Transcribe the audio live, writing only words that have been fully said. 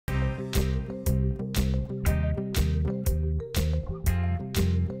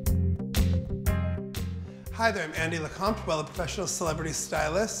Hi there, I'm Andy LeCompte, Wella professional celebrity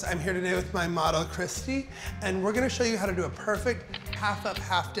stylist. I'm here today with my model, Christy, and we're gonna show you how to do a perfect half up,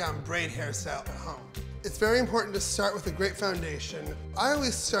 half down braid hairstyle at home. It's very important to start with a great foundation. I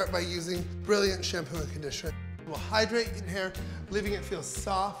always start by using Brilliant shampoo and conditioner. It will hydrate your hair, leaving it feel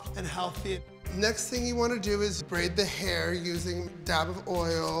soft and healthy. Next thing you wanna do is braid the hair using a dab of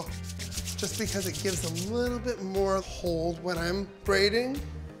oil, just because it gives a little bit more hold when I'm braiding.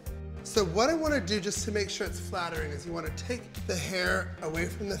 So what I want to do just to make sure it's flattering is you want to take the hair away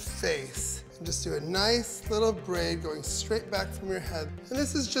from the face and just do a nice little braid going straight back from your head. And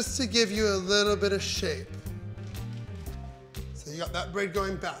this is just to give you a little bit of shape. So you got that braid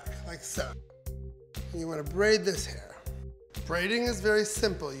going back, like so. And you want to braid this hair. Braiding is very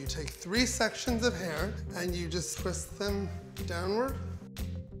simple. You take 3 sections of hair and you just twist them downward.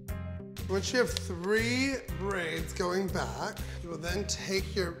 Once you have 3 braids going back, you will then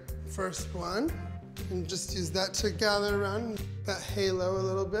take your first one and just use that to gather around that halo a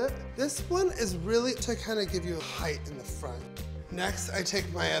little bit. This one is really to kind of give you a height in the front. Next, I take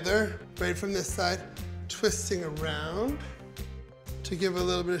my other braid from this side, twisting around to give a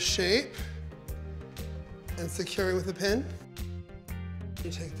little bit of shape and securing with a pin. You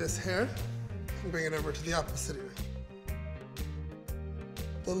take this hair and bring it over to the opposite ear.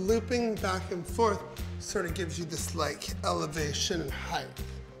 The looping back and forth sort of gives you this like elevation and height.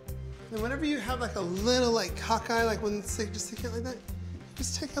 And whenever you have like a little like cockeye, like when just stick it like that,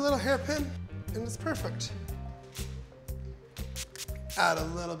 just take a little hairpin and it's perfect. Add a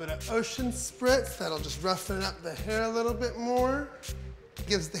little bit of ocean spritz, that'll just roughen up the hair a little bit more.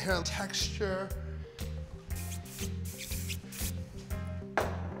 Gives the hair texture.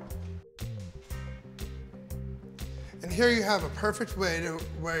 And here you have a perfect way to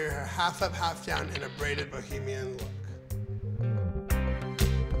wear your hair half up, half down in a braided bohemian look.